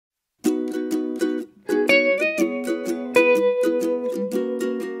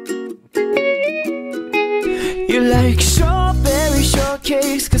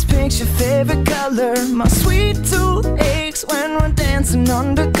cupcakes, cause pink's your favorite color. My sweet tooth aches when we're dancing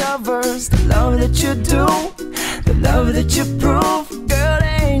under covers. The love that you do, the love that you prove. Girl,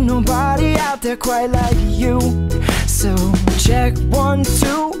 there ain't nobody out there quite like you. So check 1,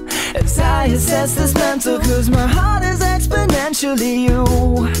 2, as I assess this mental, cause my heart is exponentially you.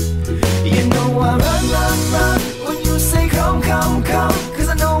 You know I run when you say come, come, come, cause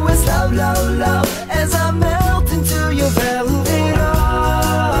I know it's love, love, love, as I melt into your velvet arms.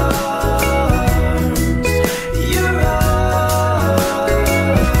 Your arms.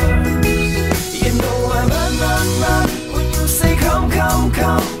 You know I run when you say come, come,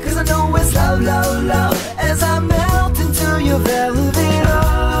 come, cause I know it's love, love, love, as I melt into your velvet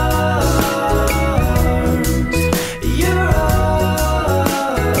arms. Your arms.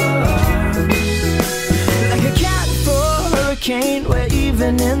 Like a cat for a hurricane, where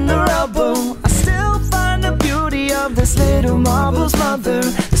even in the rubble I still find the beauty of this little marble's mother.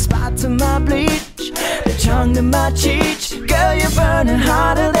 The spot to my bleach, the tongue to my cheek. Girl, you're burning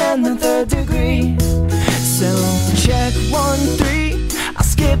hotter than the 3rd degree. So check 1, 3, I'll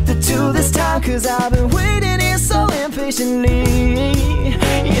skip the 2 this time, cause I've been waiting here so impatiently.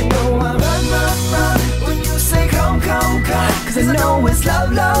 You know I run when you say come, come, come, cause I know it's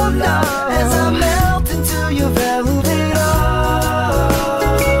love, love, love, as I melt into your velvet arms.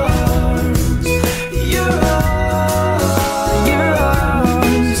 Your arms.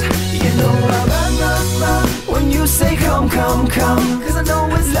 You know I run when you say come, come, come, cause I know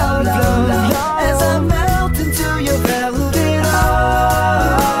it's love, love, love, as I melt into your velvet arms.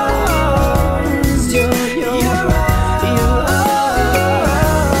 Your arms.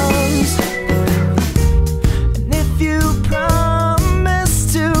 And if you promise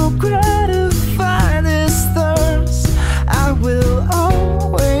to gratify this thirst, I will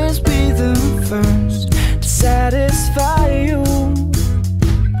always be the first to satisfy you.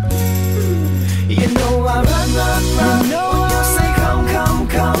 You know I run when you say come, come,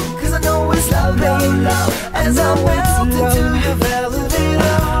 come, cause I know it's love, love, love, as I melt into your velvet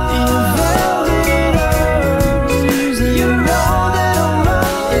arms. You're all that I run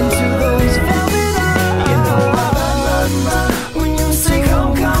into those velvet arms. You know I run when you say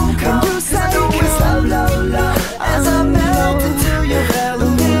come, come, come, cause I know it's love, love, love, as I melt into your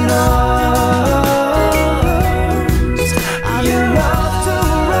velvet arms. I love to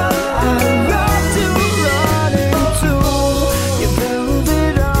run, I love to run into your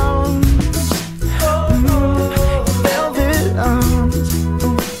velvet arms. Velvet arms.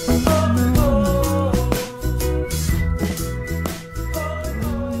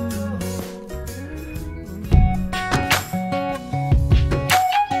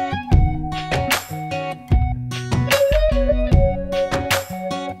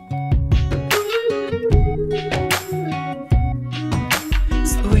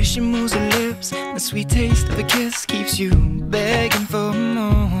 It's the way she moves her lips, and the sweet taste of a kiss keeps you begging for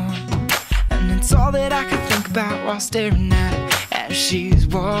more. And it's all that I can think about while staring at her as she's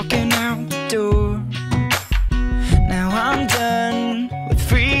walking out the door. Now I'm done with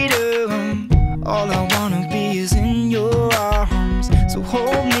freedom, all I wanna be is in your arms. So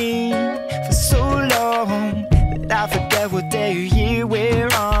hold me for so long that I forget what day or year we're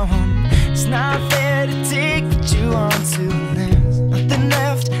on. It's not fair to take what you want to, there's nothing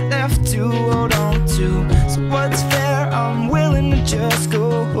left to hold on to. So what's fair, I'm willing to just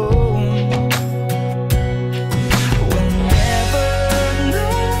go home. We'll never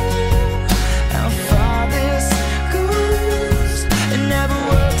know how far this goes. It never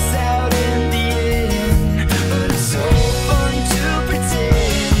works out in the end, but it's so fun to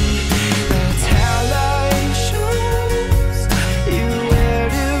pretend. That's how life shows you where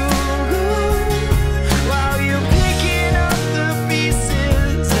to go, while you're picking up the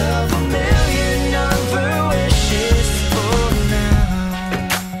pieces of a million other wishes for now.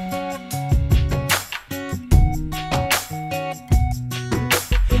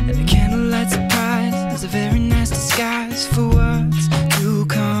 And the candlelight surprise is a very nice disguise for what's to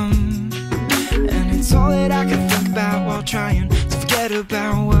come. And it's all that I can think about while trying to forget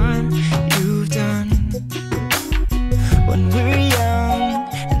about what you've done. When we're young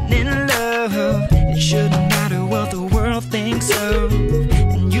and in love, it shouldn't matter what the world thinks of.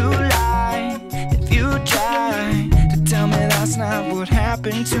 And you lie if you try to tell me that's not what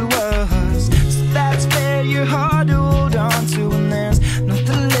happened to us. So that's fair, you're hard to